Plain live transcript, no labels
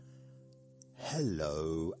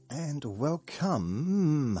Hello and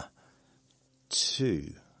welcome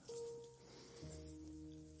to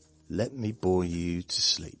Let Me Bore You to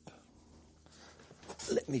Sleep.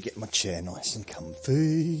 Let me get my chair nice and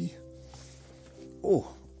comfy.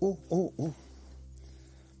 Oh.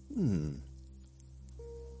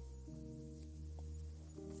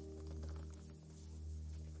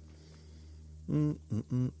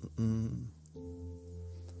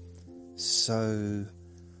 So,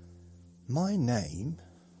 my name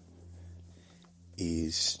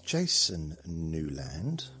is Jason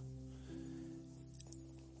Newland.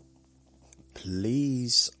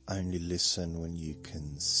 Please only listen when you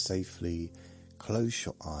can safely close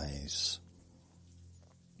your eyes.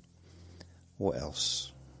 What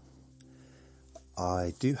else?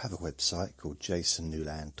 I do have a website called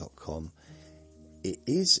jasonnewland.com. It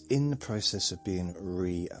is in the process of being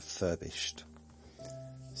refurbished.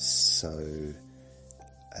 So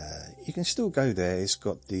you can still go there. It's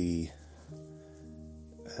got the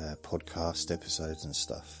podcast episodes and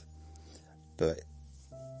stuff, but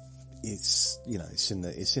it's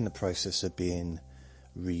in the process of being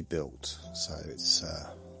rebuilt. So it's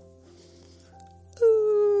a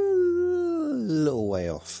little way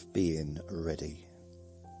off being ready,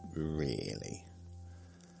 really.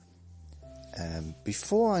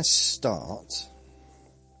 Before I start,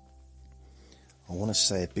 I want to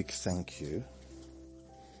say a big thank you.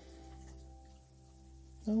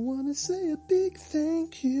 I want to say a big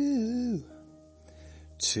thank you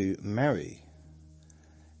to Mary.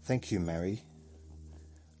 Thank you, Mary.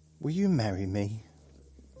 Will you marry me?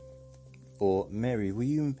 Or Mary, will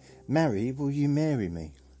you marry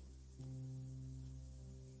me?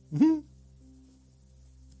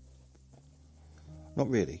 Not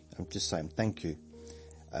really. I'm just saying thank you.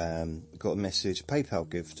 Got a message, PayPal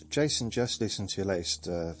gift. Jason, just listened to your latest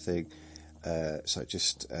thing. So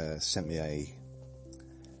just sent me a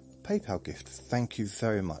PayPal gift. Thank you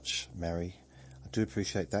very much, Mary. I do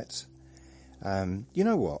appreciate that. You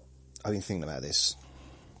know what? I've been thinking about this.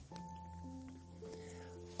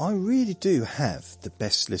 I really do have the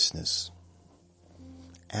best listeners.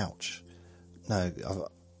 Ouch. No.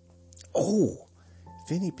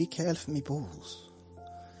 Vinny, be careful of me balls.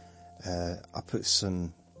 I put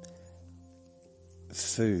some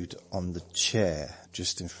food on the chair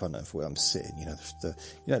just in front of where I'm sitting.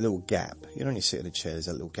 That little gap. When you sit in a chair, there's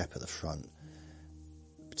a little gap at the front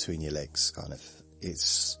between your legs, kind of.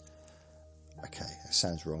 It's okay. It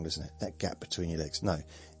sounds wrong, doesn't it? That gap between your legs. No,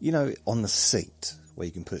 on the seat where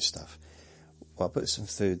you can put stuff. Well, I put some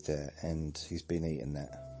food there, and he's been eating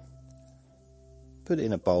that. Put it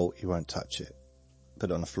in a bowl, he won't touch it. Put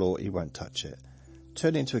it on the floor, he won't touch it.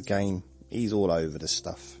 Turn it into a game, he's all over the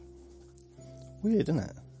stuff. Weird, isn't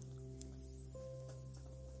it?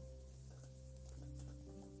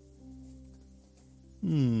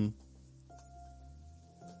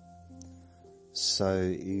 So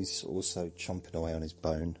he's also chomping away on his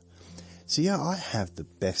bone. So yeah, I have the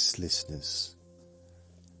best listeners.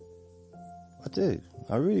 I do.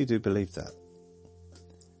 I really do believe that.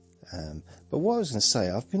 But what I was going to say,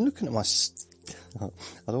 I've been looking at my... I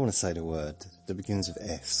don't want to say the word that begins with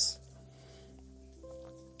S.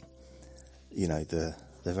 The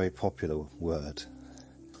very popular word.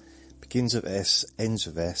 Begins with S, ends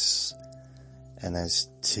with S, and has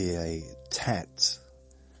T-A, tat.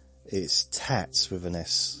 It's tats with an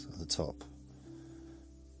S at the top.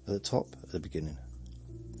 At the top, at the beginning.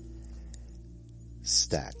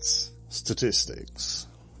 Stats. Statistics.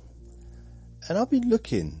 And I've been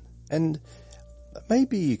looking, and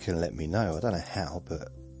maybe you can let me know, I don't know how, but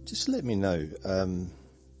just let me know,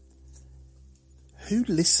 who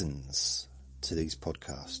listens to these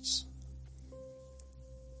podcasts?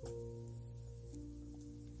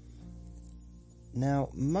 Now,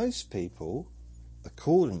 most people,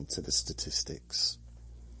 according to the statistics,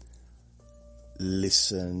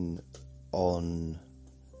 listen on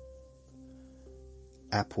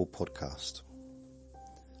Apple Podcast.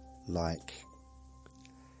 Like,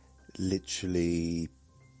 literally,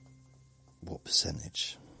 what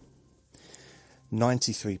percentage?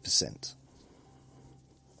 93%.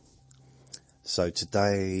 So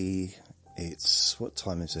today, what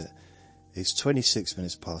time is it? It's 26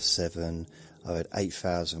 minutes past 7. I had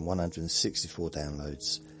 8,164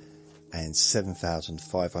 downloads, and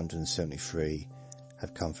 7,573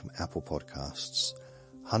 have come from Apple Podcasts,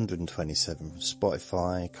 127 from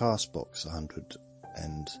Spotify, Castbox 100,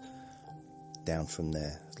 and down from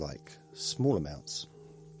there, like small amounts.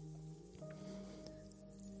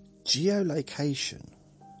 Geolocation.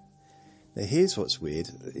 Now here's what's weird,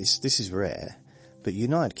 this is rare, but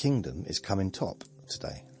United Kingdom is coming top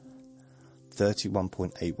today.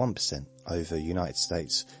 31.81% over United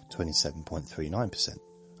States 27.39%,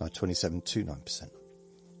 or 27.29%.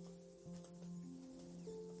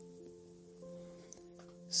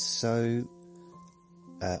 So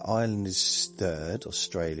Ireland is third,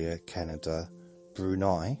 Australia, Canada,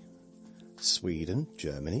 Brunei, Sweden,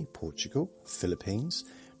 Germany, Portugal, Philippines,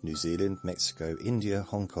 New Zealand, Mexico, India,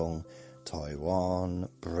 Hong Kong, Taiwan,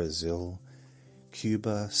 Brazil,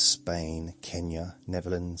 Cuba, Spain, Kenya,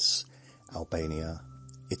 Netherlands, Albania,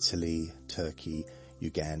 Italy, Turkey,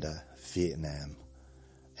 Uganda, Vietnam,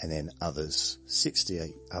 and then others,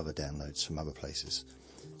 68 other downloads from other places.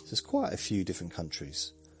 So there's quite a few different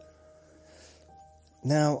countries.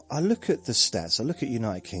 Now, I look at the stats, I look at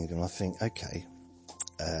United Kingdom, I think, okay,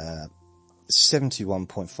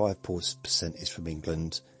 71.54% is from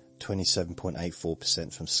England,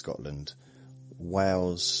 27.84% from Scotland,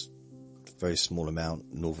 Wales, very small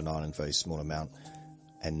amount, Northern Ireland, very small amount,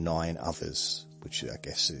 and 9 others, which I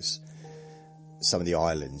guess is some of the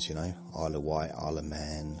islands, you know, Isle of Wight, Isle of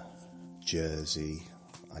Man, Jersey,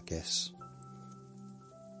 I guess.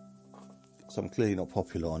 So I'm clearly not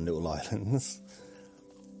popular on little islands.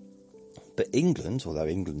 But England, although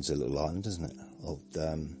England's a little island, isn't it? Or,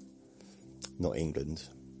 not England,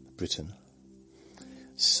 Britain.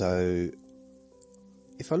 So,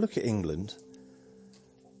 if I look at England,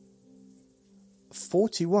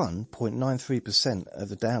 41.93% of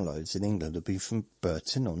the downloads in England have been from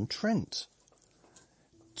Burton-on-Trent.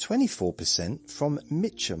 24% from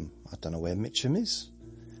Mitcham. I don't know where Mitcham is.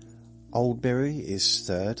 Oldbury is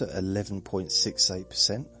third at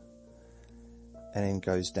 11.68%. And then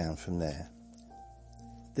goes down from there.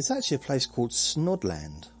 There's actually a place called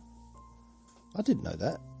Snodland. I didn't know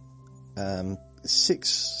that.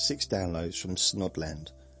 Six downloads from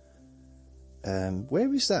Snodland.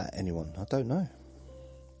 Where is that, anyone? I don't know.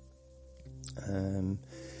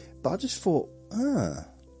 But I just thought,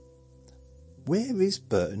 where is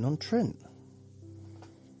Burton-on-Trent?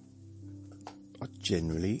 I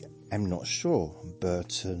generally am not sure.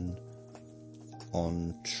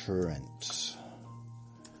 Burton-on-Trent.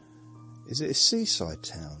 Is it a seaside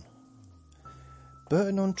town?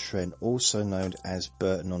 Burton-on-Trent, also known as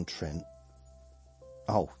Burton-on-Trent.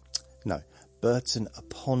 Oh, no.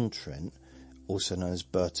 Burton-upon-Trent, also known as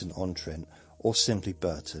Burton-on-Trent, or simply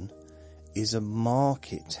Burton, is a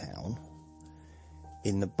market town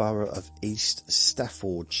in the borough of East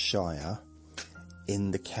Staffordshire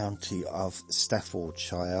in the county of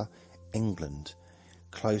Staffordshire, England,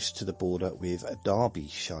 close to the border with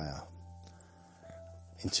Derbyshire.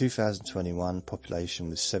 In 2021, population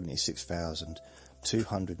was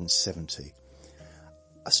 76,270.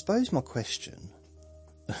 I suppose my question,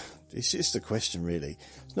 it's just a question really,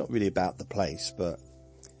 it's not really about the place, but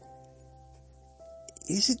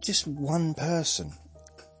is it just one person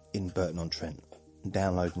in Burton-on-Trent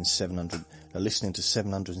downloading listening to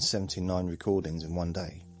 779 recordings in one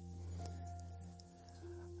day?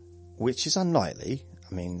 Which is unlikely.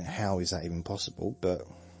 I mean, how is that even possible? But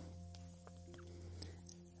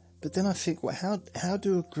then I think, well, how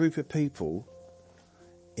do a group of people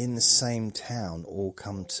in the same town all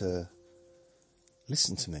come to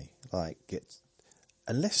listen to me? Like,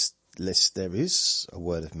 unless there is a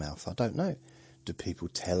word of mouth, I don't know. Do people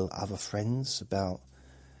tell other friends about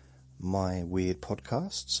my weird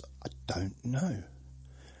podcasts? I don't know.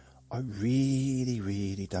 I really,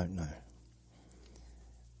 really don't know.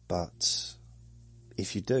 But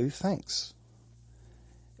if you do, thanks.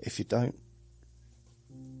 If you don't,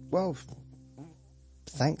 well,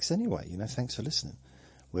 thanks anyway, thanks for listening.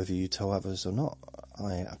 Whether you tell others or not,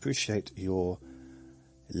 I appreciate your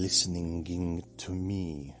listening to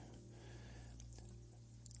me.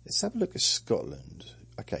 Let's have a look at Scotland.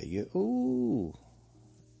 Okay,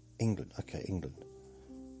 England. Okay, England.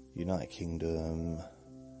 United Kingdom,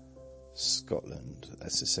 Scotland.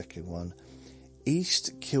 That's the second one.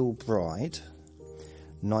 East Kilbride,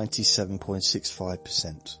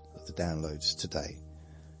 97.65% of the downloads today.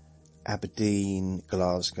 Aberdeen,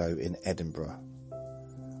 Glasgow, and Edinburgh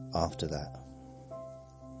after that.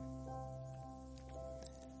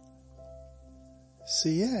 So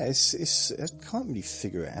yeah, it's I can't really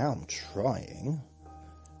figure it out. I'm trying.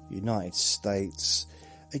 United States.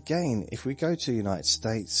 Again, if we go to United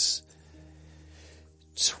States,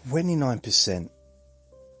 29%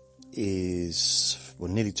 is, well,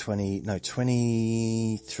 nearly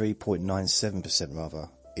 23.97% rather,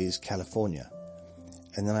 is California.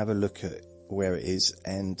 And then I have a look at where it is,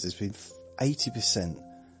 and there's been 80%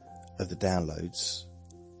 of the downloads,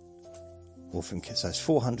 so it's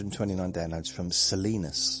 429 downloads from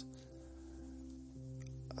Salinas.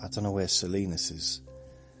 I don't know where Salinas is.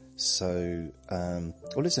 So, well,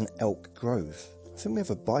 there's an elk grove. I think we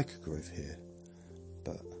have a biker grove here.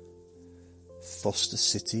 But Foster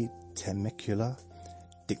City, Temecula,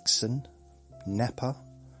 Dixon, Napa,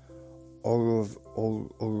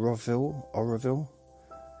 Oroville,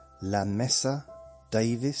 La Mesa,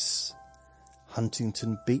 Davis,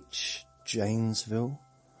 Huntington Beach, Janesville,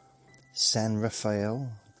 San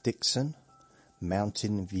Rafael, Dixon,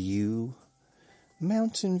 Mountain View.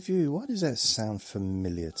 Mountain View, why does that sound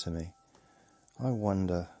familiar to me? I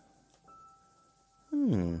wonder.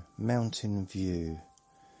 Mountain View.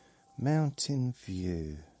 Mountain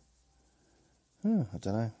View. I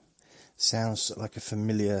don't know. Sounds like a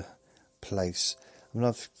familiar place. I mean, I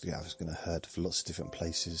was going to heard of lots of different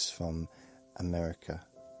places from America.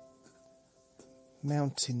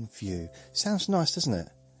 Mountain View. Sounds nice, doesn't it?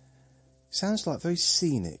 Sounds like very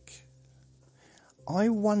scenic. I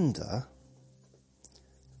wonder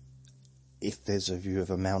if there's a view of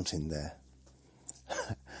a mountain there.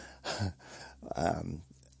 Do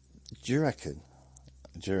you reckon?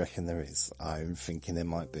 Do you reckon there is? I'm thinking there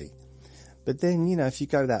might be. But then, you know, if you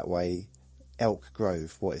go that way, Elk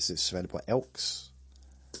Grove, what is it, surrounded by elks?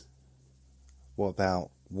 What about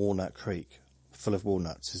Walnut Creek? Full of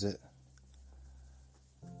walnuts, is it?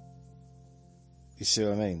 You see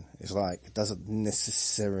what I mean? It's like, it doesn't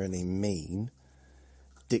necessarily mean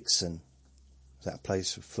Dixon. Is that a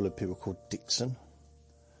place full of people called Dixon?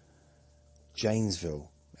 Janesville,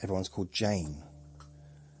 everyone's called Jane.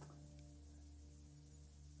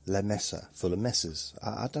 La Mesa, full of messes.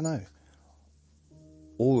 I don't know.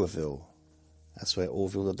 Oroville, that's where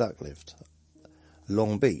Orville the duck lived.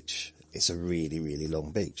 Long Beach, it's a really, really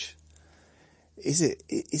long beach. Is it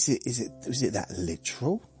that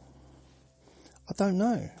literal? I don't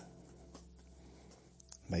know.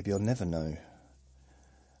 Maybe I'll never know.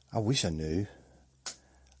 I wish I knew.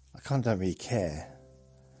 I kind of don't really care.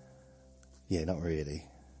 Yeah, not really.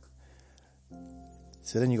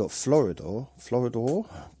 So then you got Florida,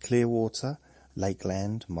 Clearwater,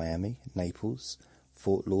 Lakeland, Miami, Naples,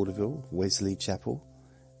 Fort Lauderdale, Wesley Chapel.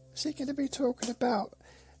 Is he going to be talking about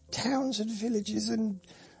towns and villages and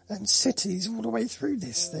cities all the way through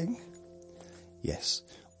this thing? Yes.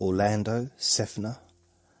 Orlando, Sefner,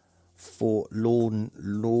 Fort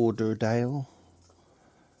Lauderdale.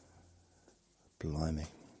 Blimey.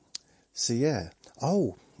 So yeah.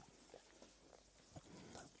 Oh,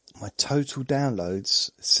 my total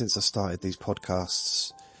downloads since I started these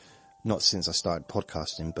podcasts, not since I started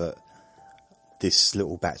podcasting, but this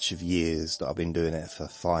little batch of years that I've been doing it for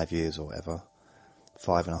 5 years or whatever,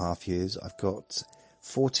 5.5 years, I've got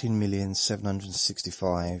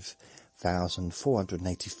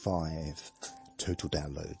 14,765,485 total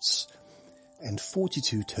downloads and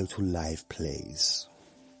 42 total live plays.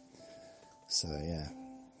 So yeah.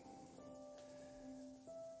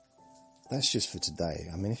 That's just for today.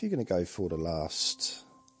 I mean, if you're going to go for the last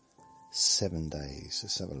 7 days,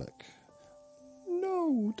 let's have a look.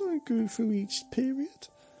 No, don't go through each period.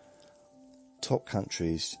 Top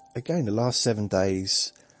countries. Again, the last 7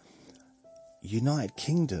 days, United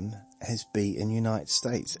Kingdom has beaten United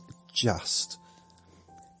States. Just.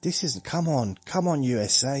 This isn't, come on,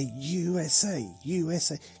 USA,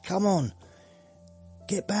 come on.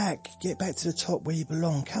 Get back to the top where you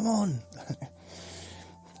belong, come on.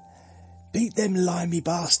 Beat them limey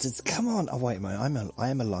bastards, come on. Oh wait a minute, I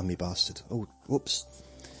am a limey bastard. Oh, whoops.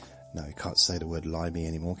 No, we can't say the word limey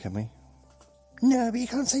anymore, can we? No, but you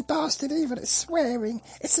can't say bastard either, it's swearing.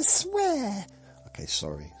 It's a swear. Okay,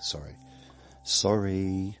 sorry.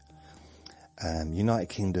 United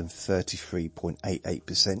Kingdom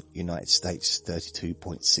 33.88%, United States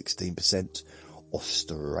 32.16%,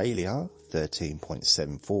 Australia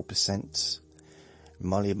 13.74%,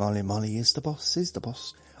 Molly is the boss.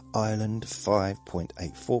 Ireland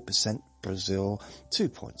 5.84%, Brazil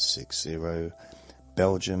 2.60%,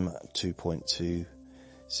 Belgium 2.20%.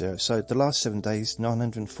 So the last 7 days,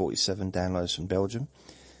 947 downloads from Belgium.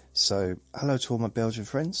 So hello to all my Belgian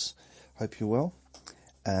friends. Hope you're well.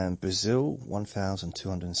 Brazil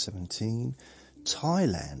 1,217.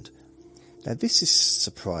 Thailand. Now this has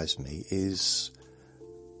surprised me. Is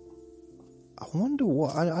I wonder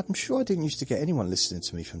what. I'm sure I didn't used to get anyone listening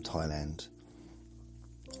to me from Thailand.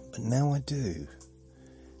 But now I do.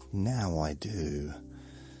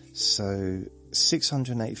 So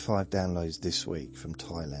 685 downloads this week from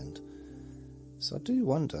Thailand. So I do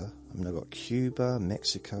wonder. I mean, I've got Cuba,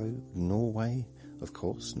 Mexico, Norway, of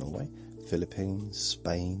course, Philippines,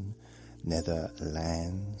 Spain,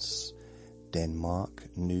 Netherlands, Denmark,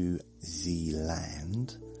 New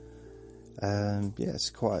Zealand. Yeah, it's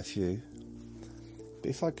quite a few. But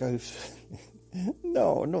if I go...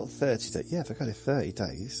 No, not 30 days. Yeah, if I go to 30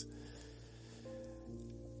 days.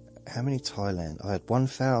 How many Thailand? I had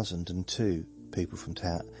 1,002 people from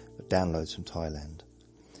downloads from Thailand.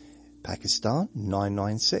 Pakistan,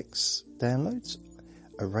 996 downloads.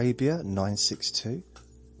 Arabia, 962.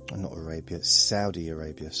 Not Arabia, Saudi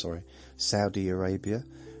Arabia, sorry. Saudi Arabia,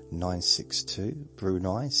 962.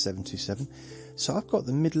 Brunei, 727. So I've got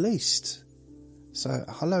the Middle East. So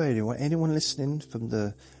hello anyone listening from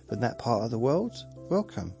that part of the world,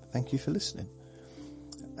 welcome. Thank you for listening.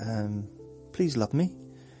 Please love me.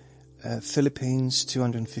 Philippines,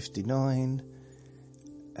 259.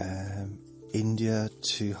 India,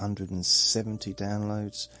 270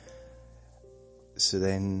 downloads. So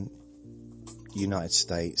then United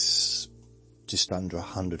States, just under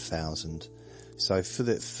 100,000. So for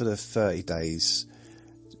the 30 days,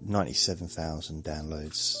 97,000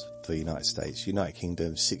 downloads for the United States. United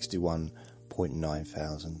Kingdom, 61.9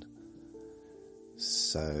 thousand.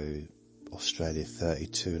 So Australia,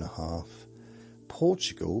 32.5.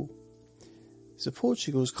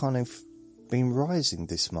 Portugal's kind of been rising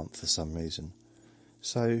this month for some reason.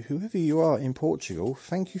 So whoever you are in Portugal,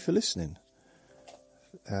 thank you for listening.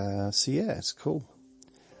 So yeah, it's cool.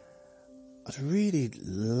 I'd really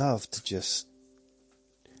love to just,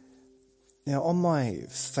 on my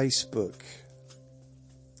Facebook,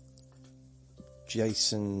 I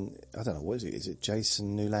don't know, what is it? Is it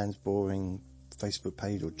Jason Newland's boring Facebook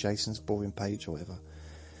page or Jason's boring page or whatever?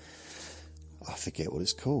 I forget what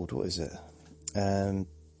it's called. What is it?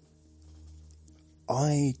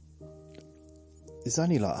 There's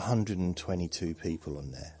only like 122 people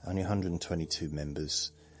on there, only 122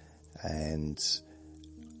 members, and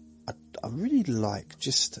I really like,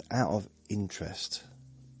 just out of interest,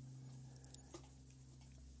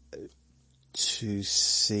 to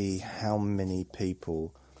see how many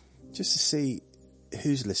people, just to see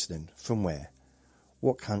who's listening, from where,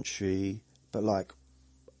 what country, but like,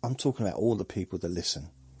 I'm talking about all the people that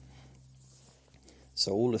listen.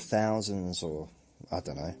 So all the thousands, or I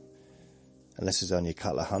don't know, unless there's only a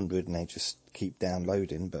couple of hundred and they just keep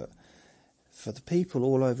downloading, but for the people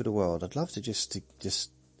all over the world, I'd love to just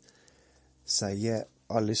say, yeah,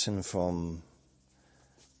 I listen from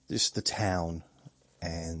just the town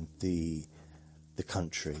and the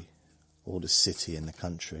country, or the city and the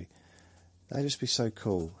country. That'd just be so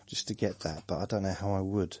cool, just to get that, but I don't know how I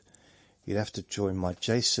would. You'd have to join my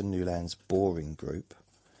Jason Newland's Boring group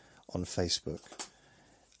on Facebook.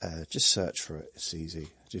 Just search for it, it's easy.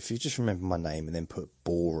 If you just remember my name and then put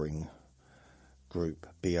Boring Group,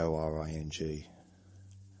 Boring GROUP,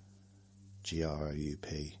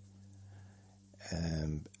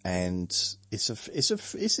 and it's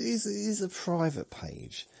a private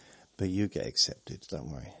page, but you get accepted, don't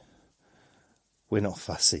worry. We're not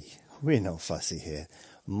fussy here.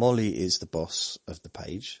 Molly is the boss of the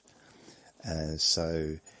page,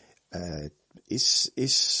 so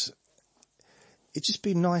it'd just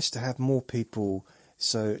be nice to have more people,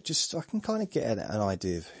 so just I can kind of get an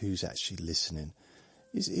idea of who's actually listening.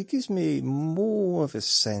 It gives me more of a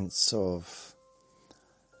sense of,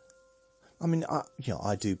 I mean,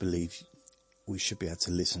 I do believe we should be able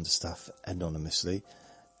to listen to stuff anonymously,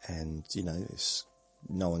 and it's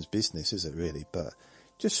no one's business, is it really? But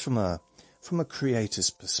just from a creator's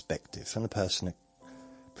perspective, from the person that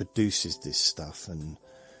produces this stuff and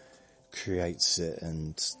creates it,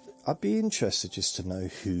 and I'd be interested just to know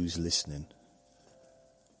who's listening.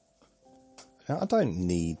 Now, I don't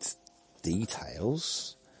need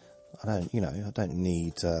details. I don't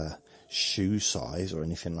need shoe size or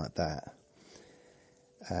anything like that.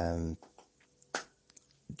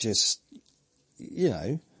 Just,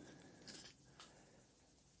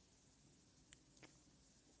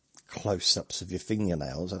 close-ups of your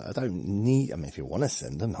fingernails. I don't need, if you want to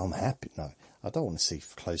send them, I'm happy. No, I don't want to see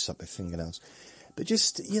close-up of fingernails. But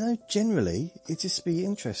just, generally, it'd just be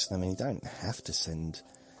interesting. You don't have to send...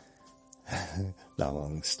 No, I'm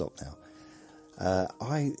going to stop now.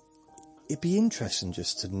 It'd be interesting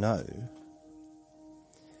just to know,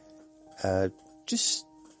 just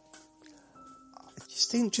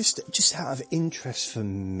out of interest for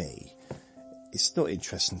me. It's not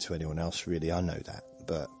interesting to anyone else, really, I know that,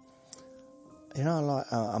 but,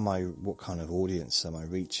 what kind of audience am I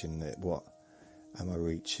reaching? What am I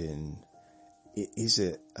reaching? Is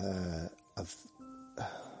it, am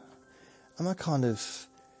I kind of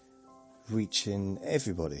reaching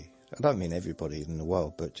everybody? I don't mean everybody in the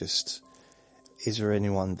world, but just, is there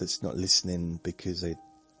anyone that's not listening because they,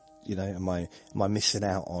 am I missing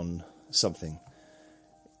out on something?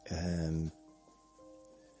 An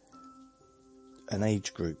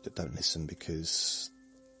age group that don't listen because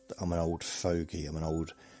I'm an old fogey, I'm an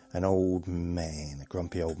an old man, a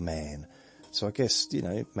grumpy old man. So I guess,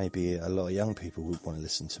 maybe a lot of young people would want to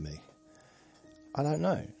listen to me. I don't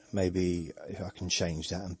know. Maybe if I can change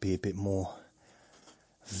that and be a bit more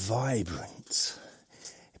vibrant,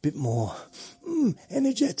 a bit more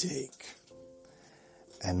energetic,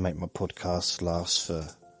 and make my podcast last for,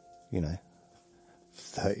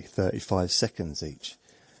 35 seconds each.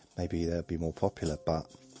 Maybe they'll be more popular,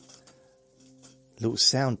 but little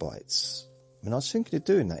sound bites. I mean, I was thinking of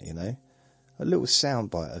doing that, a little sound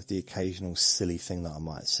bite of the occasional silly thing that I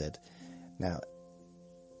might have said. Now,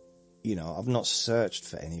 I've not searched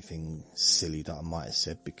for anything silly that I might have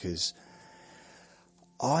said, because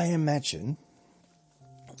I imagine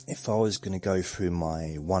if I was going to go through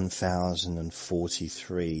my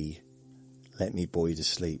 1043 Let Me Bore You to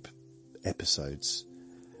Sleep episodes,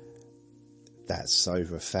 that's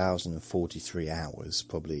over 1,043 hours,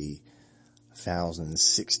 probably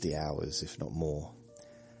 1,060 hours, if not more.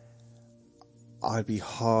 I'd be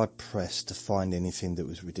hard pressed to find anything that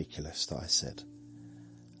was ridiculous that I said.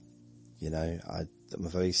 I'm a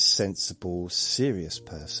very sensible, serious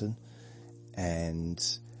person, and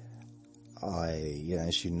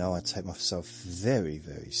as you know, I take myself very,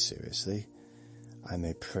 very seriously. I'm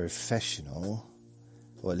a professional,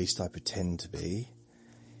 or at least I pretend to be,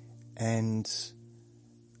 and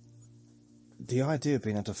the idea of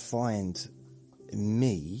being able to find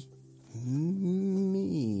me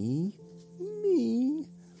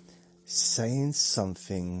saying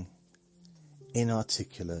something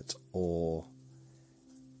inarticulate or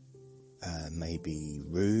maybe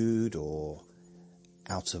rude or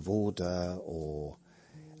out of order, or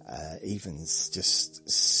even just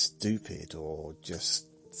stupid, or just,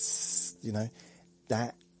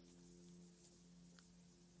 that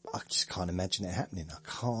I just can't imagine it happening. I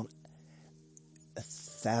can't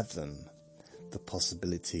fathom the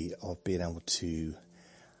possibility of being able to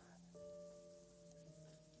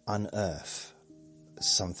unearth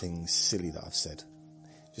something silly that I've said.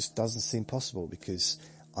 It just doesn't seem possible, because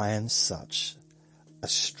I am such a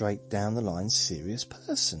straight down the line serious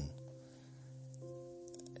person.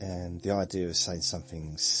 And the idea of saying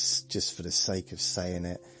something just for the sake of saying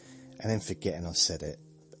it and then forgetting I've said it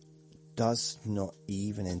does not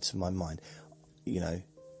even enter my mind.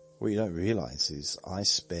 What you don't realise is I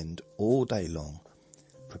spend all day long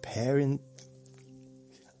preparing.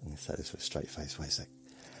 I'm going to say this with a straight face, wait a sec.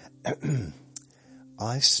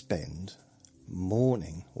 I spend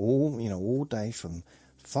morning, all day from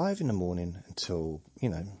 5 in the morning until,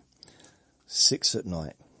 6 at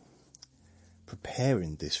night,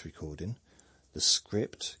 preparing this recording, the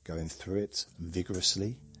script, going through it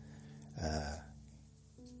vigorously,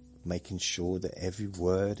 making sure that every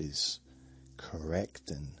word is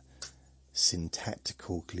correct and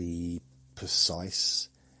syntactically precise,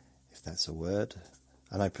 if that's a word.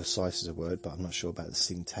 I know precise is a word, but I'm not sure about the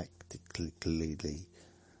syntactically.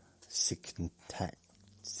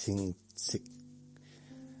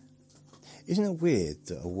 Isn't it weird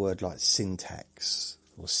that a word like syntax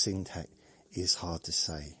or syntax is hard to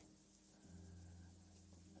say?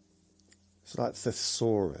 It's like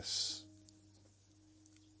thesaurus,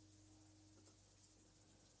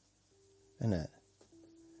 isn't it?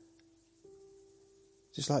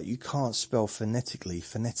 Just like you can't spell phonetically.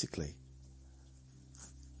 Isn't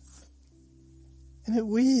it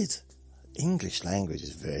weird? English language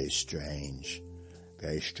is very strange.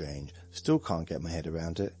 Still can't get my head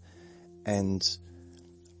around it. And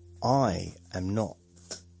I am not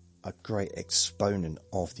a great exponent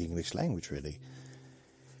of the English language, really.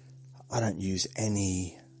 I don't use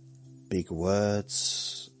any big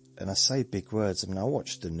words. And I say big words, I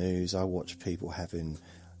watch the news, I watch people having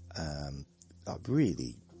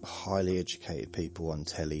really highly educated people on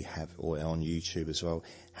telly or on YouTube as well,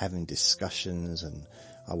 having discussions, and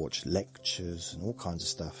I watch lectures and all kinds of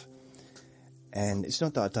stuff. And it's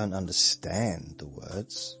not that I don't understand the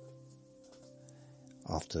words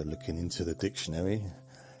after looking into the dictionary,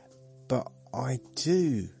 but I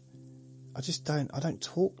don't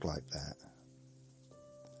talk like that.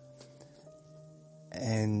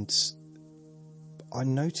 And I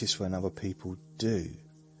notice when other people do.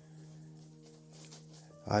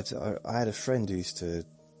 I had a friend who used to,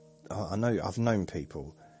 I've known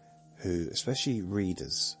people who, especially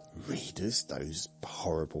readers, those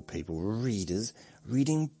horrible people,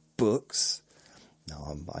 reading books.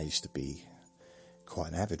 No, I used to be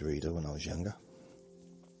quite an avid reader when I was younger.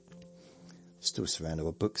 Still surrounded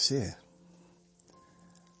with books here.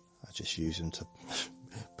 I just use them to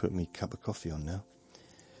put me a cup of coffee on now.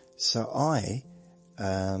 So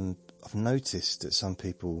I've noticed that some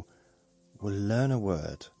people will learn a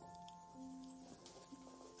word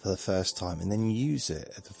for the first time and then use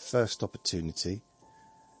it at the first opportunity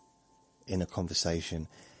in a conversation,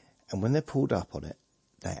 and when they're pulled up on it,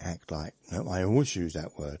 they act like, no, I always use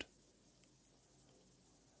that word.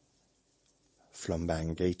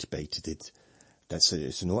 Flumbangated.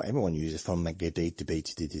 It's not, everyone uses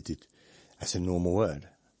flumbangated. That's a normal word.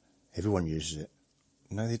 Everyone uses it.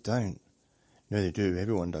 No, they don't. No, they do.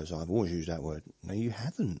 Everyone does. I've always used that word. No, you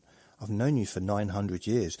haven't. I've known you for 900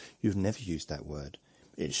 years. You've never used that word.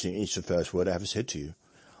 It's the first word I ever said to you.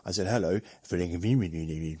 I said, hello.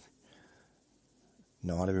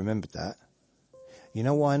 No, I'd have remembered that. You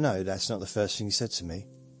know why I know that's not the first thing you said to me?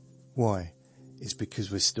 Why? It's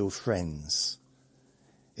because we're still friends.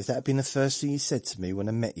 If that had been the first thing you said to me when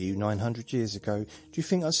I met you 900 years ago, do you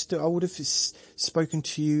think I would have spoken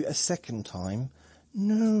to you a second time?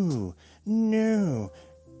 No.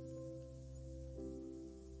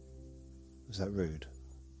 Was that rude?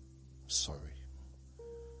 Sorry.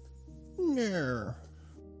 No.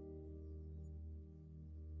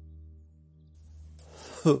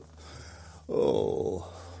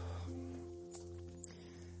 Oh.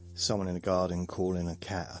 Someone in the garden calling a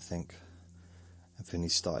cat, I think. And then he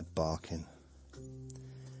started barking.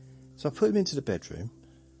 So I put him into the bedroom.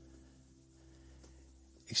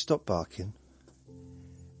 He stopped barking.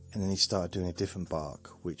 And then he started doing a different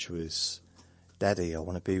bark, which was, Daddy, I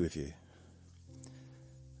want to be with you.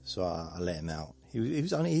 So I let him out.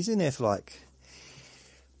 He's in there for like,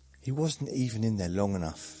 he wasn't even in there long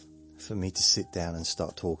enough for me to sit down and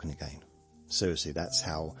start talking again. Seriously, that's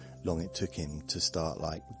how long it took him to start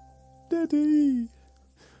like, Daddy,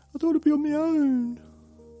 I don't want to be on my own.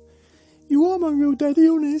 You are my real daddy,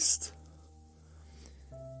 honest.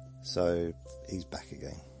 So he's back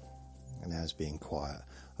again. And now he's being quiet.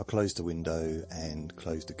 I closed the window and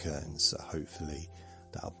closed the curtains, so hopefully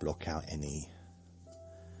that'll block out any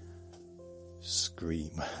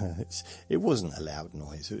scream. It wasn't a loud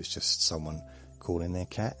noise, it was just someone calling their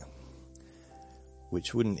cat,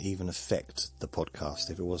 which wouldn't even affect the podcast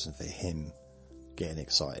if it wasn't for him getting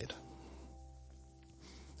excited.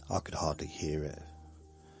 I could hardly hear it.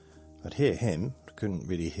 I'd hear him, couldn't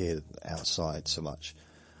really hear outside so much.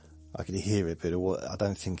 I could hear it, but I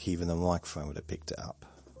don't think even the microphone would have picked it up.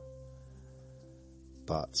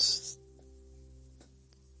 But,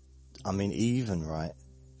 I mean, even, right,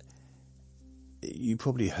 you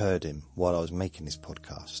probably heard him while I was making this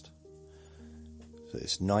podcast. So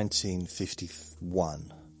it's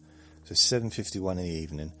 1951. So 7:51 in the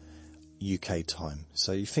evening, UK time.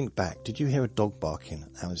 So you think back, did you hear a dog barking?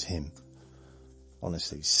 That was him.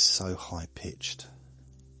 Honestly, so high-pitched.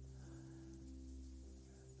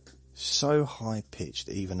 So high-pitched,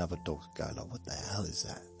 even other dogs go like, what the hell is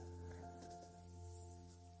that?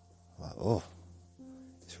 Like, oh,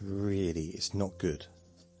 it's not good.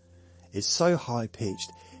 It's so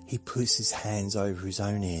high-pitched, he puts his hands over his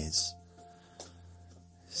own ears.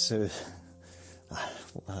 So, I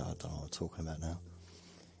don't know what I'm talking about now.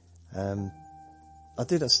 I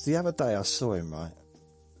did this the other day. I saw him, right?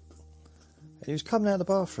 He was coming out of the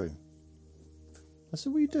bathroom. I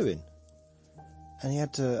said, what are you doing? And he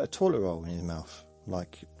had a toilet roll in his mouth,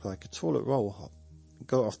 like a toilet roll.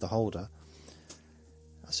 Got off the holder.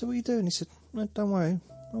 I said, what are you doing? He said, no, don't worry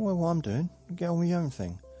what I'm doing. Get on with your own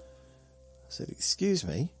thing. I said, excuse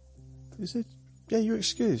me? He said, yeah, you're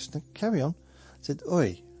excused. Now, carry on. I said,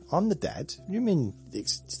 oi, I'm the dad. You mean,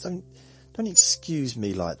 don't excuse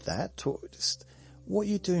me like that. What are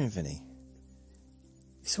you doing, Vinny?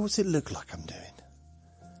 He said, what's it look like I'm doing?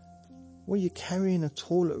 Well, you're carrying a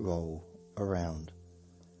toilet roll around.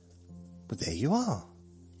 But there you are.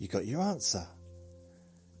 You got your answer.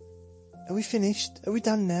 Are we finished? Are we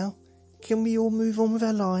done now? Can we all move on with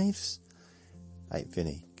our lives? Hey,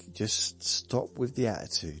 Vinny, just stop with the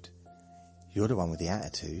attitude. You're the one with the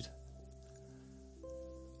attitude.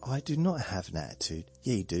 I do not have an attitude.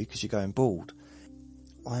 Yeah, you do, because you're going bald.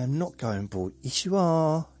 I am not going bald. Yes, you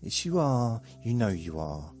are. Yes, you are. You know you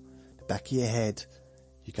are. The back of your head,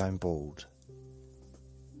 you're going bald.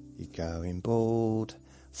 You're going bald.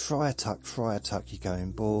 Friar tuck, you're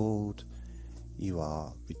going bald. You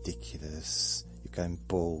are ridiculous. You're going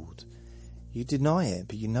bald. You deny it,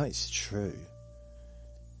 but you know it's true.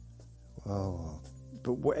 Oh,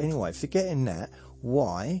 but anyway, forgetting that,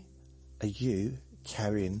 why are you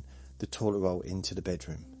carrying the toilet roll into the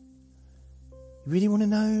bedroom? You really want to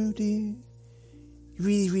know, do you? You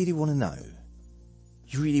really, really want to know?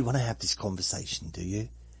 You really want to have this conversation, do you?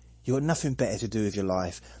 You got nothing better to do with your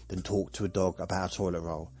life than talk to a dog about a toilet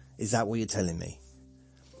roll. Is that what you're telling me?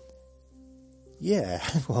 Yeah,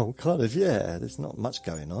 well, kind of, yeah. There's not much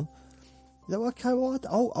going on. Okay, well,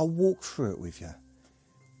 I'll walk through it with you.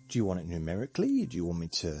 Do you want it numerically? Do you want me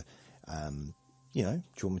to, do you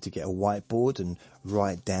want me to get a whiteboard and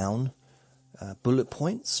write down bullet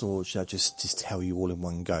points, or should I just tell you all in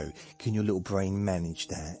one go? Can your little brain manage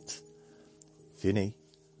that? Vinny,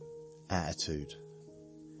 attitude.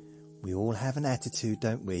 We all have an attitude,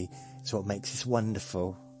 don't we? It's what makes us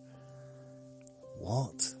wonderful.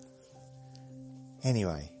 What?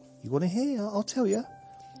 Anyway, you want to hear? I'll tell you.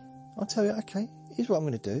 Okay, here's what I'm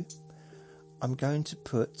going to do. I'm going to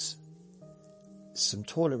put some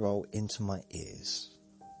toilet roll into my ears.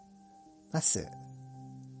 That's it.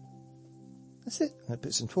 I'm going to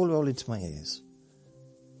put some toilet roll into my ears.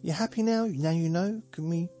 You happy now? Now you know? Can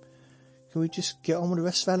we just get on with the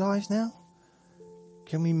rest of our lives now?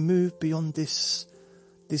 Can we move beyond this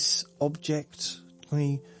object?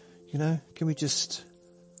 Can we just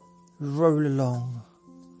roll along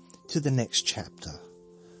to the next chapter?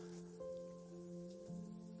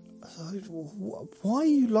 Why are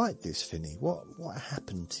you like this, Finny? What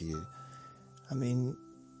happened to you? I mean,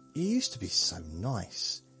 you used to be so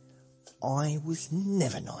nice. I was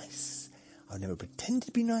never nice. I never pretended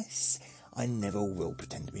to be nice. I never will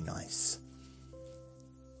pretend to be nice.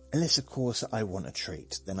 Unless, of course, I want a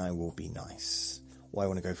treat, then I will be nice. Or I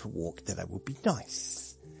want to go for a walk, then I will be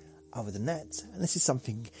nice. Other than that, unless there's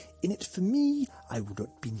something in it for me, I will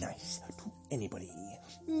not be nice to anybody.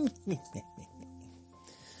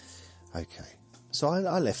 Okay, so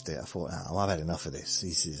I left it. I thought, I've had enough of this.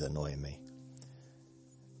 This is annoying me.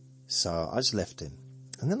 So I just left him.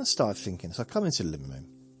 And then I started thinking, so I come into the living room.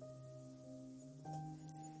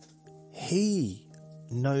 He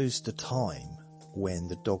knows the time when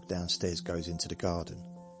the dog downstairs goes into the garden.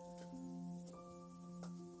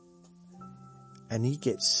 And he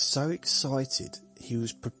gets so excited, he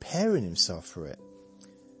was preparing himself for it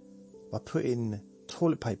by putting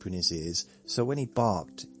toilet paper in his ears, so when he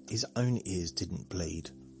barked, his own ears didn't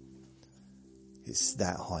bleed. It's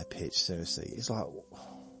that high pitch, seriously. It's like,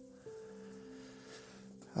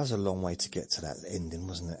 that was a long way to get to that ending,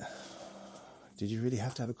 wasn't it? Did you really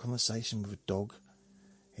have to have a conversation with a dog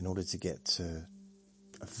in order to get to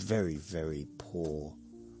a very, very poor.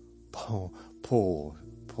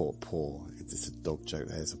 It's a dog joke.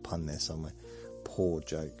 There's a pun there somewhere. Poor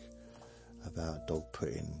joke about a dog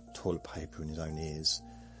putting toilet paper in his own ears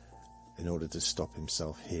in order to stop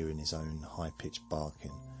himself hearing his own high-pitched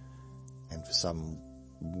barking, and for some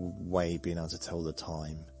way being able to tell the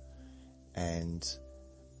time and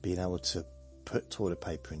being able to put toilet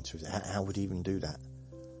paper into it. How would he even do that?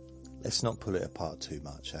 Let's not pull it apart too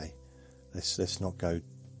much, eh? Let's not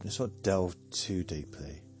delve too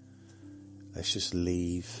deeply. Let's just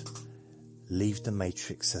leave the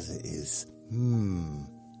Matrix as it is. You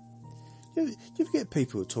ever get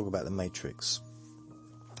people who talk about the Matrix,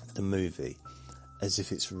 the movie, as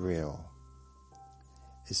if it's real,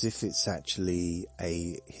 as if it's actually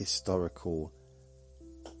a historical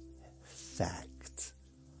fact?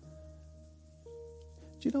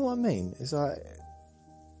 Do you know what I mean? It's like,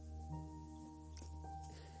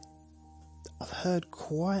 I've heard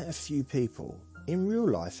quite a few people in real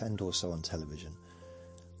life and also on television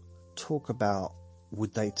talk about,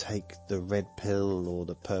 would they take the red pill or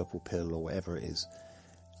the purple pill or whatever it is?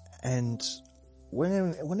 And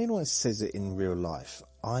when anyone says it in real life,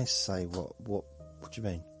 I say, what do you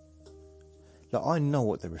mean? Like, I know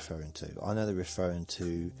what they're referring to. I know they're referring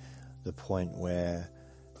to the point where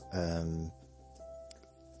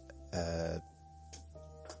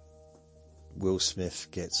Will Smith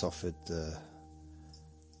gets offered the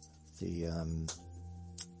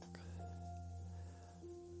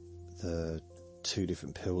two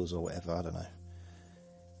different pills or whatever, I don't know,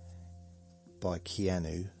 by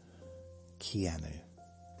Keanu.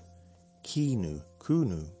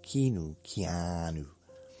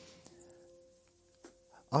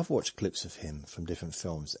 I've watched clips of him from different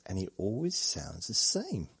films and he always sounds the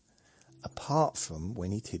same, apart from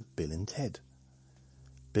when he did Bill and Ted.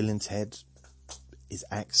 Bill and Ted, his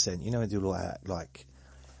accent, you know, he do like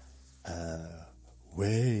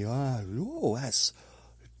where are you? That's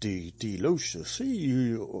delicious. See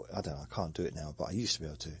you. I don't know, I can't do it now, but I used to be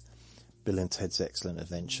able to. Bill and Ted's Excellent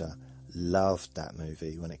Adventure. Loved that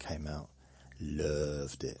movie when it came out.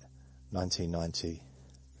 Loved it. 1990,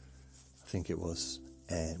 I think it was.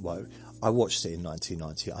 And well, I watched it in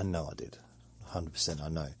 1990. I know I did. 100% I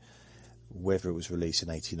know. Whether it was released in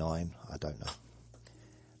 89, I don't know.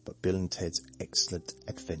 But Bill and Ted's Excellent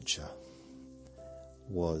Adventure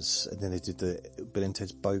was, and then they did the Bill and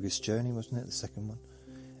Ted's Bogus Journey, wasn't it? The second one.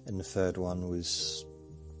 And the third one was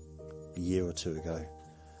a year or two ago.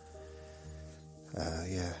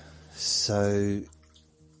 Yeah. So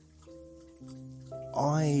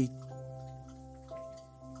I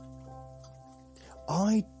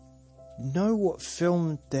I know what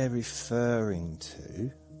film they're referring to.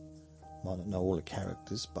 Might not know all the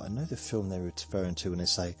characters, but I know the film they're referring to when they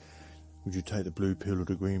say, would you take the blue pill or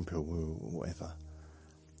the green pill, or whatever.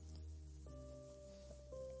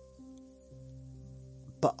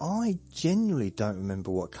 But I genuinely don't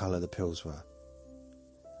remember what colour the pills were.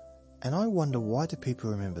 And I wonder, why do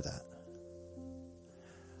people remember that?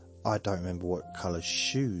 I don't remember what colour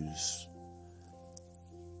shoes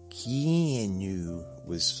Keanu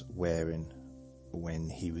was wearing when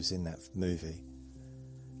he was in that movie.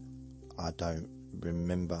 I don't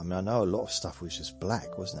remember. I mean, I know a lot of stuff was just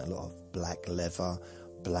black, wasn't it? A lot of black leather,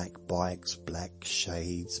 black bikes, black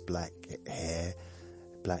shades, black hair,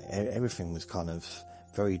 black... Everything was kind of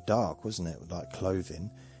very dark, wasn't it? Like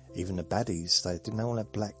clothing. Even the baddies, didn't they all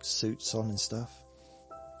have black suits on and stuff?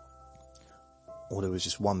 Or there was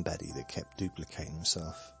just one baddie that kept duplicating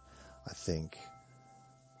himself, I think.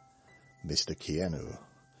 Mr. Keanu,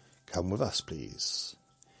 come with us, please.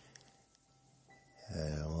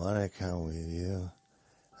 I want to come with you.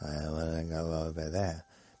 I want to go over there.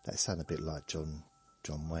 That sounded a bit like John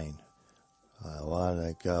Wayne. I want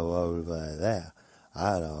to go over there.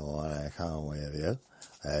 I don't want to come with you.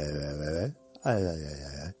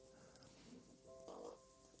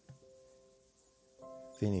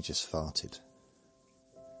 Vinny just farted.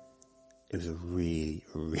 It was a really,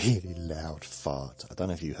 really loud fart. I don't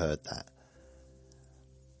know if you heard that.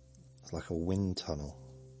 It's like a wind tunnel.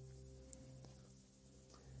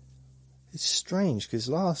 It's strange because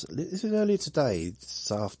this was earlier today, this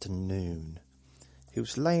afternoon. He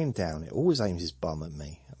was laying down. It always aims his bum at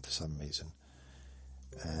me for some reason.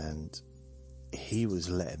 And he was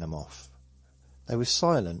letting them off. They were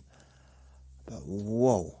silent, but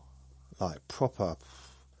whoa, like proper.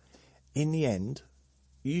 In the end,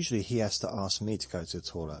 usually he has to ask me to go to the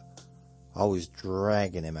toilet. I was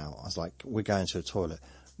dragging him out. I was like, we're going to the toilet.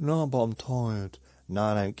 No, but I'm tired. No,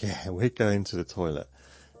 I don't care. We're going to the toilet.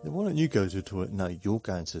 Then why don't you go to the toilet? No, you're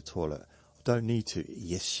going to the toilet. I don't need to.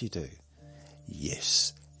 Yes, you do.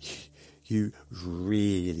 Yes, you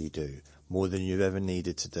really do. More than you've ever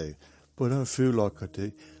needed to do. But I don't feel like I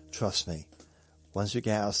do. Trust me. Once we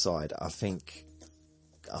get outside, I think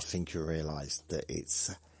you'll realise that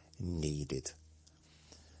it's needed.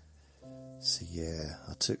 So yeah,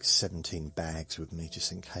 I took 17 bags with me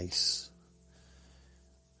just in case.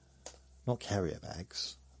 Not carrier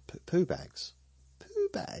bags. Poo bags. Poo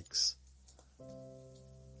bags.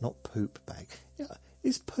 Not poop bag. Yeah,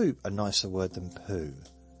 is poop a nicer word than poo?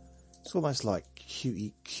 It's almost like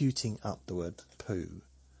cuting up the word poo.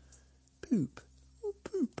 Poop. Oh,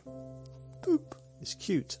 poop. Poop. It's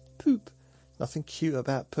cute. Poop. Nothing cute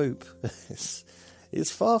about poop.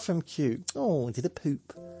 It's far from cute. Oh, I did a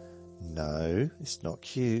poop. No, it's not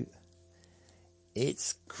cute.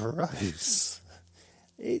 It's gross.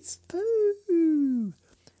 It's poo.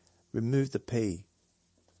 Remove the P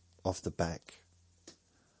off the back.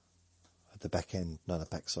 The back end, no, the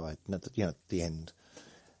back side. No, the end.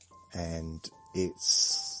 And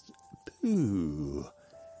it's poo.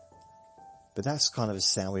 But that's kind of a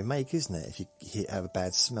sound we make, isn't it? If you have a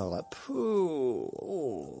bad smell, like poo.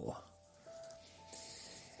 Oh.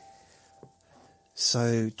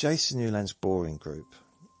 So, Jason Newland's Boring Group,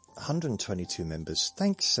 122 members.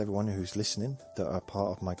 Thanks everyone who's listening that are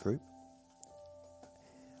part of my group.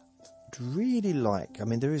 I'd really like, I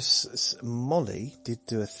mean, there is, Molly did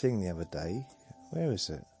do a thing the other day. Where is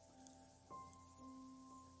it?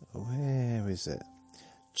 Where is it?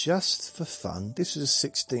 Just for fun. This was the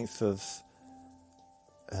 16th of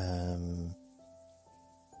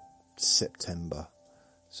September.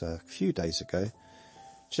 So a few days ago.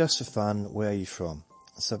 Just for fun, where are you from?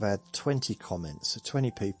 So I've had 20 comments. So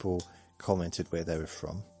 20 people commented where they were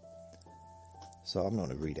from. So I'm not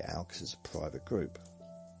going to read it out because it's a private group.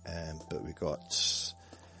 But we got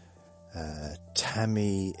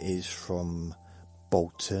Tammy is from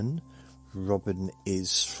Bolton. Robin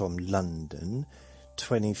is from London.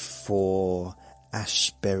 24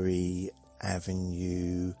 Ashbury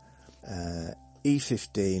Avenue.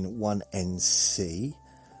 E15 1NC.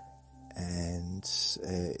 And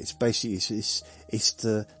it's basically it's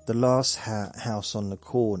the last house on the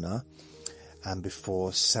corner and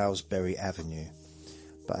before Salisbury Avenue.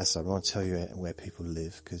 But as I won't tell you where people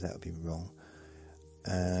live because that would be wrong.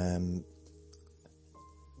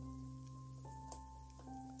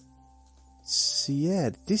 So yeah,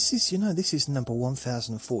 this is number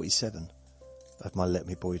 1047 of my Let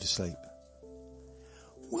Me Bore You to Sleep.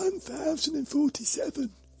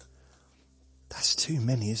 1047. That's too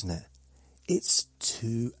many, isn't it? It's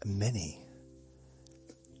too many.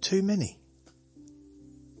 Too many.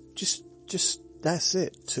 Just That's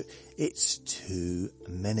it. It's too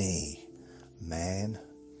many, man.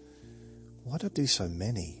 Why do I do so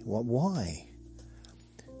many? Why?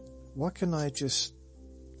 Why can't I just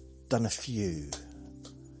done a few?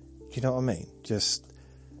 You know what I mean? Just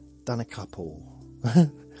done a couple.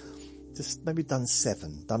 Just maybe done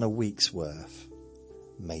 7, done a week's worth.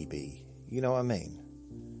 Maybe. You know what I mean?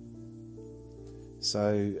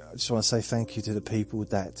 So I just want to say thank you to the people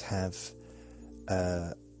that have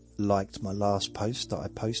liked my last post that I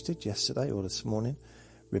posted yesterday or this morning.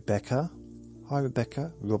 Rebecca. Hi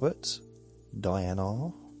Rebecca. Robert.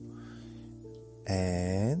 Diana.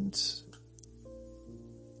 And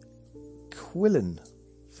Quillen.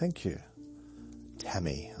 Thank you.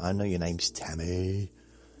 Tammy. I know your name's Tammy.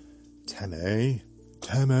 Tammy.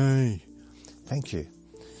 Thank you.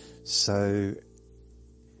 So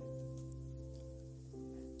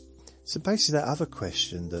basically that other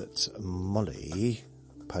question that Molly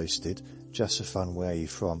posted, just for fun, where are you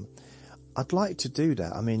from? I'd like to do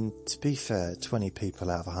that. I mean, to be fair, 20 people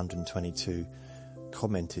out of 122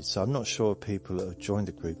 commented, so I'm not sure people that have joined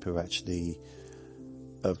the group who actually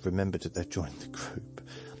have remembered that they've joined the group.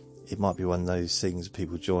 It might be one of those things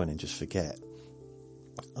people join and just forget.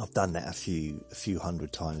 I've done that a few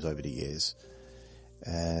hundred times over the years,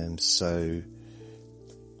 so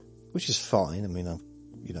which is fine. I mean,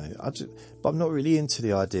 but I'm not really into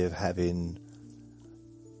the idea of having,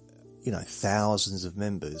 thousands of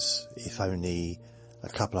members if only a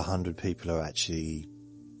couple of hundred people are actually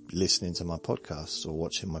listening to my podcasts or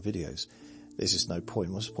watching my videos. There's just no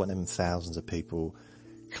point. What's the point of having thousands of people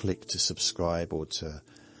click to subscribe or to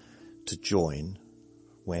join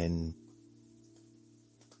when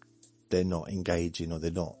they're not engaging or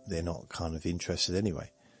they're not kind of interested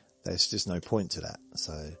anyway? There's just no point to that.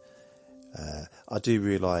 So I do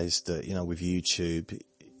realise that, with YouTube,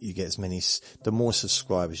 you get the more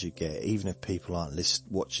subscribers you get, even if people aren't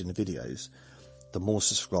watching the videos, the more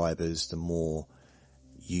subscribers, the more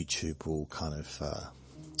YouTube will kind of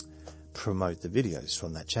promote the videos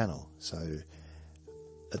from that channel. So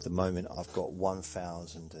at the moment, I've got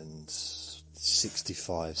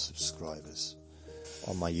 1,065 subscribers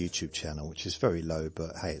on my YouTube channel, which is very low,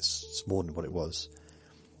 but hey, it's more than what it was.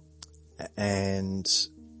 And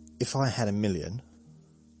if I had 1 million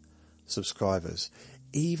subscribers,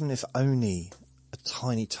 even if only a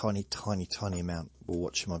tiny amount were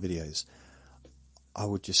watching my videos, I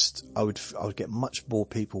would get much more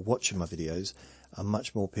people watching my videos and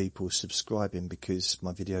much more people subscribing, because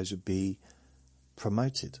my videos would be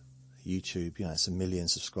promoted. YouTube, it's 1 million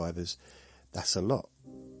subscribers. That's a lot.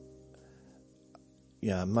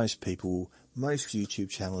 Most YouTube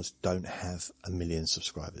channels don't have 1 million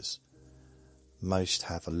subscribers. Most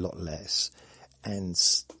have a lot less. And,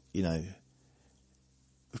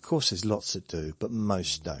 of course there's lots that do, but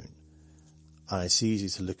most don't. And it's easy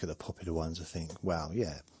to look at the popular ones and think, wow,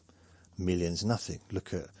 yeah, millions, nothing.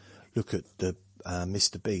 Look at the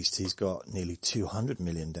Mr. Beast. He's got nearly 200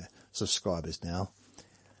 million subscribers now.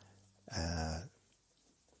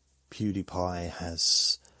 PewDiePie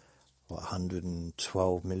has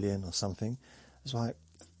 112 million or something. It's like,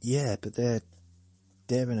 yeah, but they're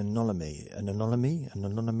an anomaly. They're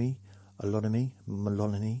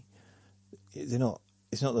not.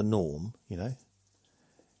 It's not the norm,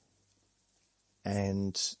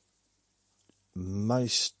 And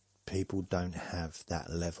most people don't have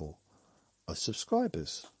that level of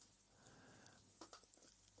subscribers.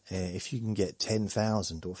 If you can get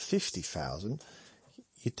 10,000 or 50,000,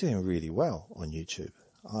 you're doing really well on YouTube,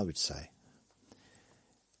 I would say.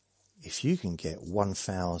 If you can get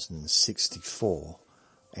 1,064,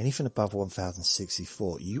 anything above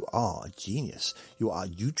 1,064, you are a genius. You are a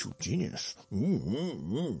YouTube genius.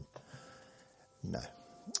 No.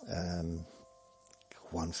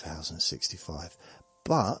 1,065.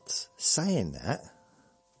 But saying that,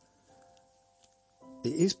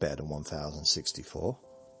 it is better than 1,064.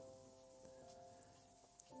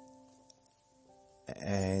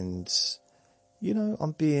 And,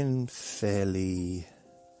 I'm being fairly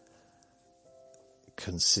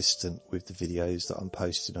consistent with the videos that I'm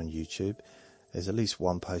posting on YouTube. There's at least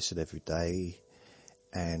one posted every day,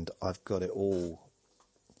 and I've got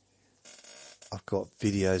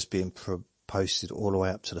videos being posted all the way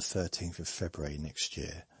up to the 13th of February next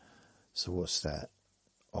year. So what's that?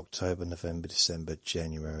 October, November, December,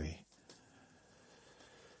 January.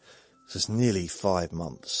 So it's nearly 5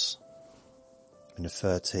 months. And the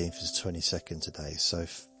 13th is 22nd today. So,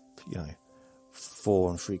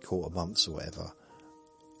 4 3/4 months or whatever,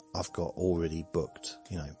 I've got already booked,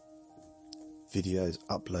 videos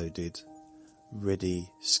uploaded,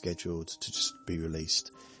 ready, scheduled to just be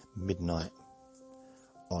released midnight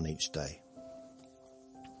on each day.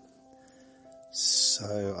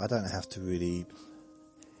 So I don't have to really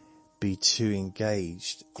be too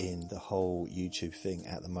engaged in the whole YouTube thing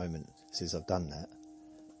at the moment since I've done that,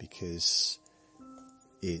 because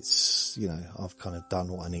it's, you know, I've kind of done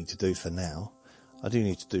what I need to do for now. I do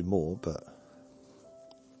need to do more, but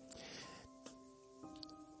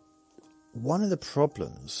one of the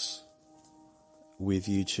problems with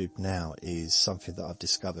YouTube now is something that I've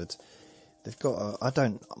discovered. They've got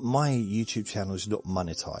my YouTube channel is not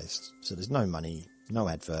monetized, so there's no money, no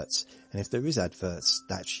adverts, and if there is adverts,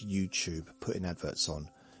 that's YouTube putting adverts on.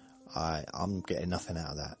 I'm getting nothing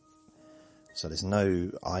out of that. So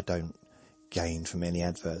I don't gain from any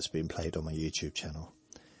adverts being played on my YouTube channel.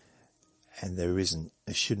 And there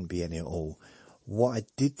shouldn't be any at all. What I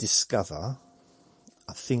did discover,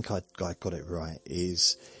 I think I got it right,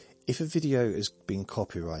 is if a video has been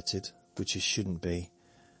copyrighted, which it shouldn't be,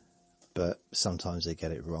 but sometimes they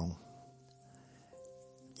get it wrong,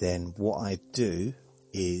 then what I do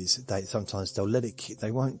is sometimes they'll let it,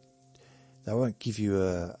 they won't give you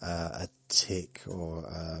a tick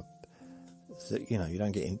or you know, you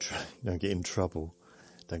don't get in trouble,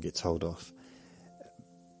 don't get told off.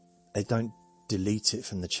 They don't delete it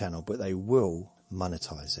from the channel, but they will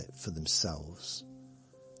monetize it for themselves.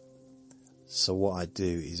 So what I do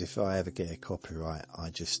is, if I ever get a copyright,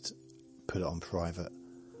 I just put it on private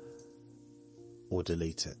or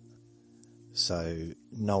delete it. So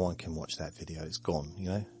no one can watch that video, it's gone, you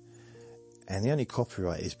know. And the only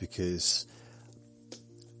copyright is because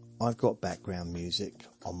I've got background music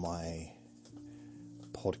on my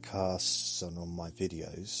podcasts and on my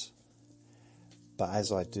videos. But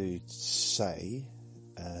as I do say,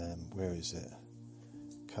 where is it?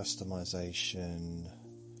 Customization,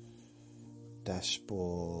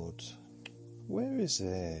 dashboard, where is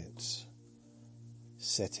it?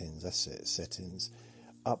 Settings, that's it, settings,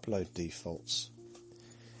 upload defaults.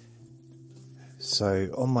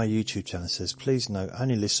 So on my YouTube channel it says, please note,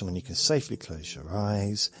 only listen when you can safely close your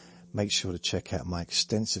eyes. Make sure to check out my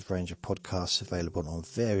extensive range of podcasts available on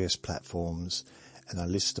various platforms, and I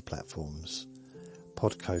list the platforms.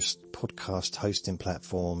 Podcast hosting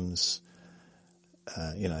platforms,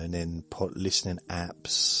 you know, and then listening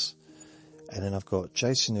apps. And then I've got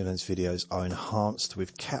Jason Newland's videos are enhanced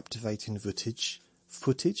with captivating footage,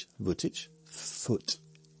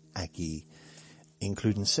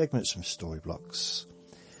 including segments from Storyblocks.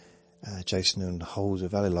 Jason Newland holds a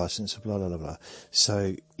valid license, blah, blah, blah, blah.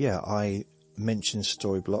 So, yeah, I mention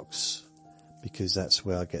Storyblocks because that's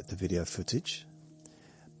where I get the video footage,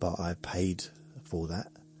 but I paid for that.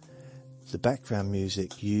 The background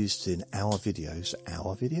music used in our videos,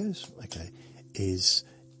 okay, is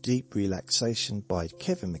Deep Relaxation by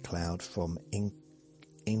Kevin MacLeod from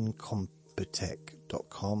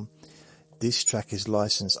incompetech.com. This track is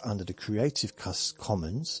licensed under the Creative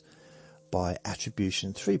Commons by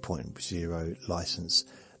Attribution 3.0 license.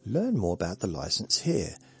 Learn more about the license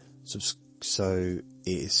here. So it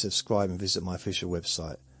is subscribe and visit my official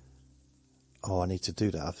website. Oh, I need to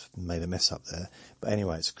do that. I've made a mess up there. But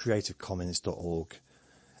anyway, it's creativecommons.org,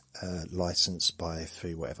 licensed by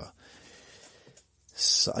 3 whatever.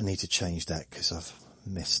 So I need to change that because I've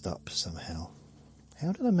messed up somehow.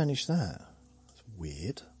 How did I manage that? That's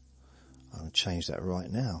weird. I'll change that right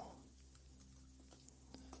now.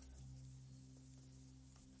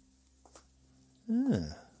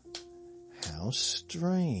 How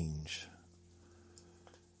strange.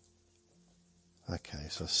 Okay,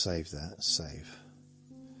 so I save that.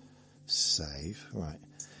 Save. Right.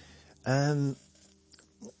 And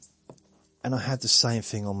I had the same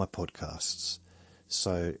thing on my podcasts.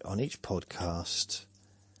 So on each podcast,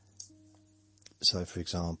 so for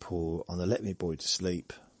example, on the Let Me Bore You to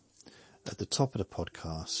Sleep, at the top of the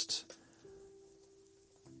podcast,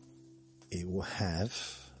 it will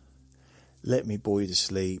have Let Me Bore You to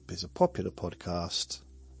Sleep is a popular podcast.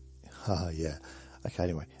 Yeah. Okay,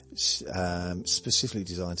 anyway. Specifically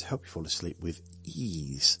designed to help you fall asleep with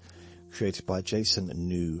ease. Created by Jason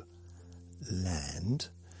Newland.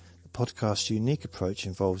 The podcast's unique approach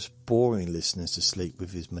involves boring listeners to sleep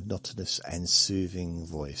with his monotonous and soothing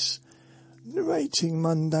voice, narrating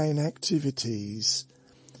mundane activities.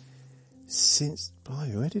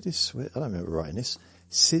 Where did this? I don't remember writing this.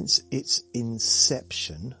 Since its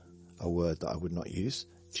inception, a word that I would not use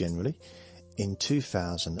generally, in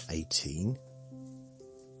 2018,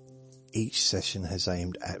 each session has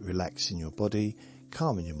aimed at relaxing your body,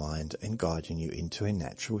 calming your mind, and guiding you into a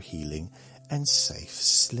natural healing and safe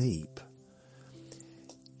sleep.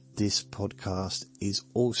 This podcast is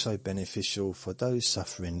also beneficial for those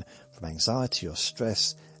suffering from anxiety or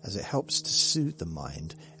stress, as it helps to soothe the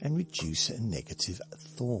mind and reduce negative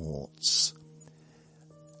thoughts.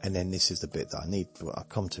 And then this is the bit that I need, what I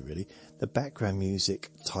come to really. The background music,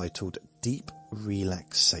 titled Deep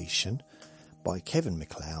Relaxation by Kevin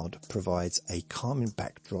MacLeod, provides a calming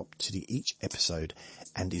backdrop to each episode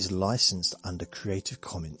and is licensed under Creative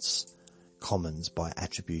Commons by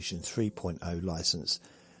Attribution 3.0 license.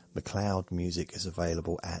 MacLeod music is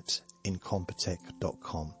available at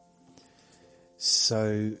incompetech.com.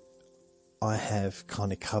 So I have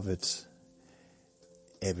kind of covered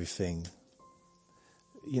everything,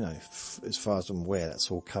 you know, as far as I'm aware,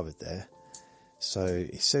 that's all covered there. So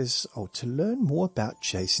it says, to learn more about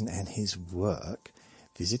Jason and his work,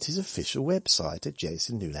 visit his official website at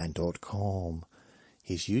jasonnewland.com.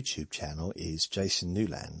 His YouTube channel is Jason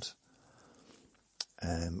Newland.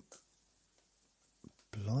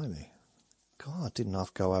 Blimey. God, didn't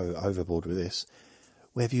have to go overboard with this.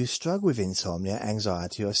 Whether you struggle with insomnia,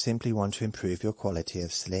 anxiety, or simply want to improve your quality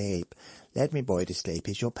of sleep, Let Me Bore You to Sleep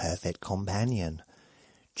is your perfect companion.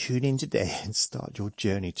 Tune in today and start your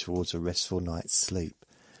journey towards a restful night's sleep.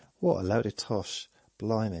 What a load of tosh.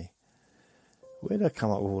 Blimey. Where did I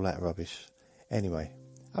come up with all that rubbish? Anyway,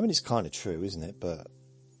 I mean, it's kind of true, isn't it? But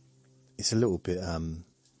it's a little bit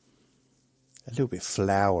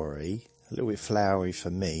flowery. A little bit flowery for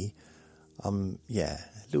me. Yeah,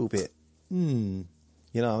 a little bit, you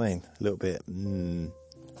know what I mean? A little bit,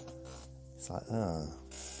 It's like,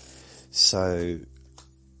 So,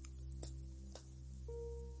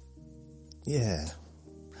 yeah.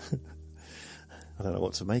 I don't know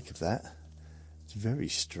what to make of that. It's very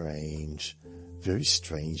strange. Very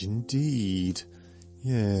strange indeed.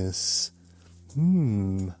 Yes.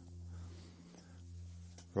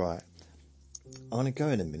 Right. I'm going to go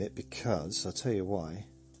in a minute because I'll tell you why.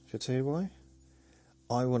 Shall I tell you why?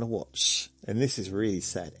 I want to watch, and this is really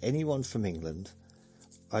sad, anyone from England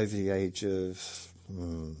over the age of,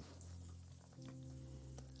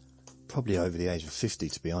 probably over the age of 50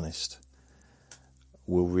 to be honest,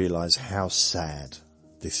 will realise how sad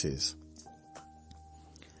this is.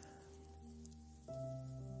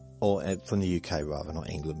 Or from the UK rather, not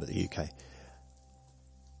England, but the UK.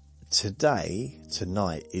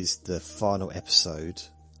 Tonight is the final episode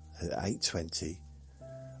at 8:20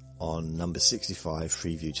 on number 65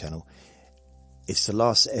 Freeview channel. It's the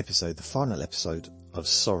last episode, the final episode of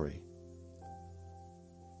Sorry.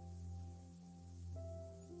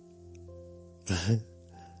 The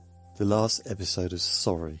last episode of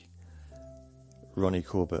Sorry. Ronnie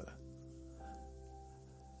Corbett.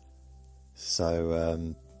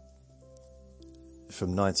 So,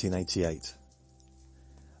 from 1988.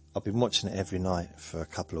 I've been watching it every night for a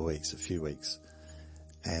few weeks.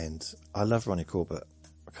 And I love Ronnie Corbett.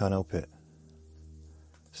 I can't help it.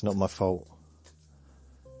 It's not my fault.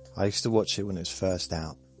 I used to watch it when it was first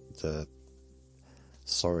out.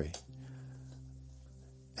 Sorry.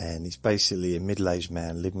 And he's basically a middle-aged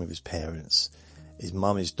man living with his parents. His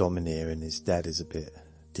mum is domineering, his dad is a bit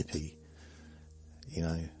dippy, you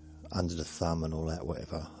know, under the thumb and all that,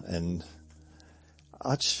 whatever. And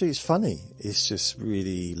I just think it's funny. It's just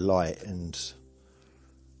really light and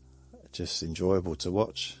just enjoyable to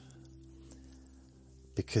watch.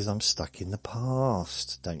 Because I'm stuck in the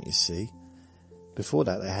past, don't you see? Before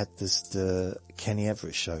that, they had the Kenny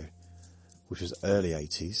Everett show, which was early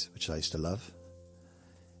 80s, which I used to love.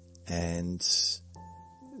 And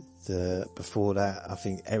before that, I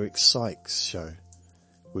think Eric Sykes' show,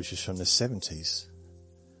 which was from the 70s.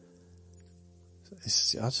 I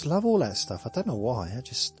just love all that stuff. I don't know why.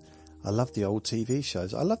 I love the old TV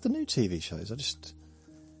shows. I love the new TV shows.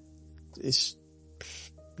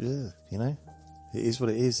 You know, it is what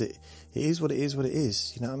it is. It is what it is. What it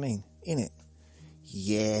is. You know what I mean? Innit?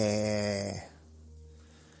 Yeah.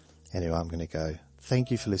 Anyway, I'm going to go.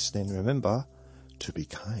 Thank you for listening. Remember to be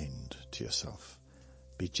kind to yourself.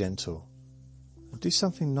 Be gentle. Do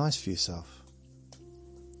something nice for yourself.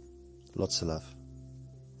 Lots of love.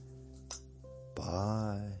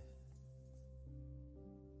 Bye.